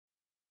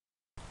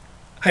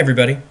Hi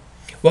everybody.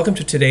 Welcome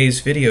to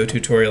today's video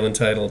tutorial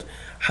entitled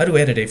How to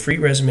Edit a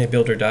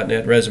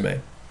FreeResumeBuilder.net Resume.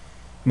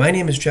 My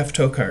name is Jeff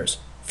Tokars,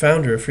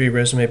 founder of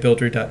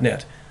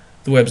FreeResumeBuilder.net,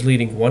 the web's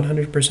leading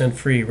 100%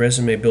 free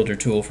resume builder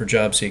tool for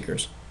job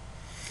seekers.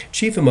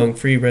 Chief among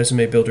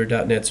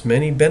FreeResumeBuilder.net's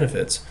many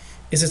benefits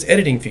is its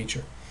editing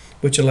feature,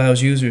 which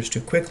allows users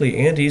to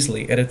quickly and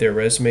easily edit their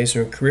resumes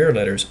or career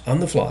letters on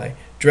the fly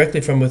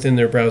directly from within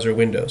their browser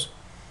windows.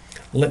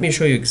 Let me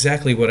show you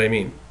exactly what I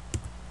mean.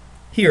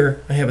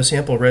 Here, I have a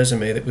sample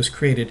resume that was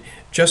created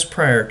just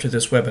prior to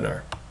this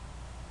webinar.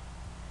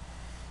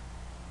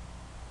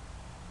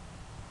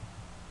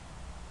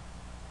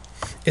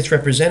 It's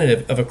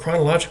representative of a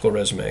chronological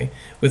resume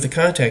with the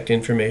contact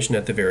information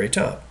at the very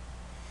top.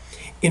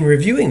 In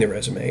reviewing the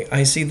resume,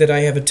 I see that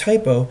I have a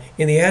typo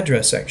in the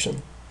address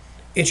section.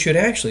 It should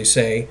actually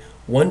say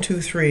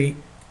 123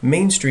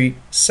 Main Street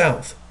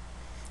South.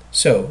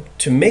 So,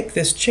 to make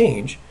this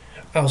change,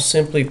 I'll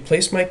simply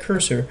place my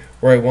cursor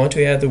where I want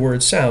to add the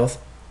word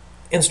south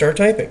and start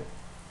typing.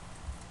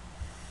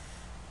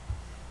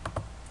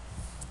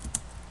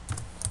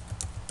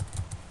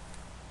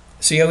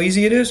 See how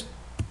easy it is?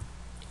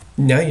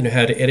 Now you know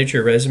how to edit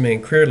your resume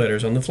and career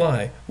letters on the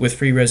fly with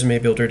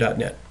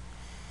FreeResumeBuilder.net.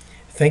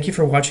 Thank you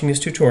for watching this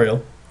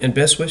tutorial and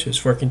best wishes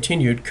for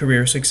continued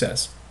career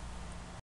success.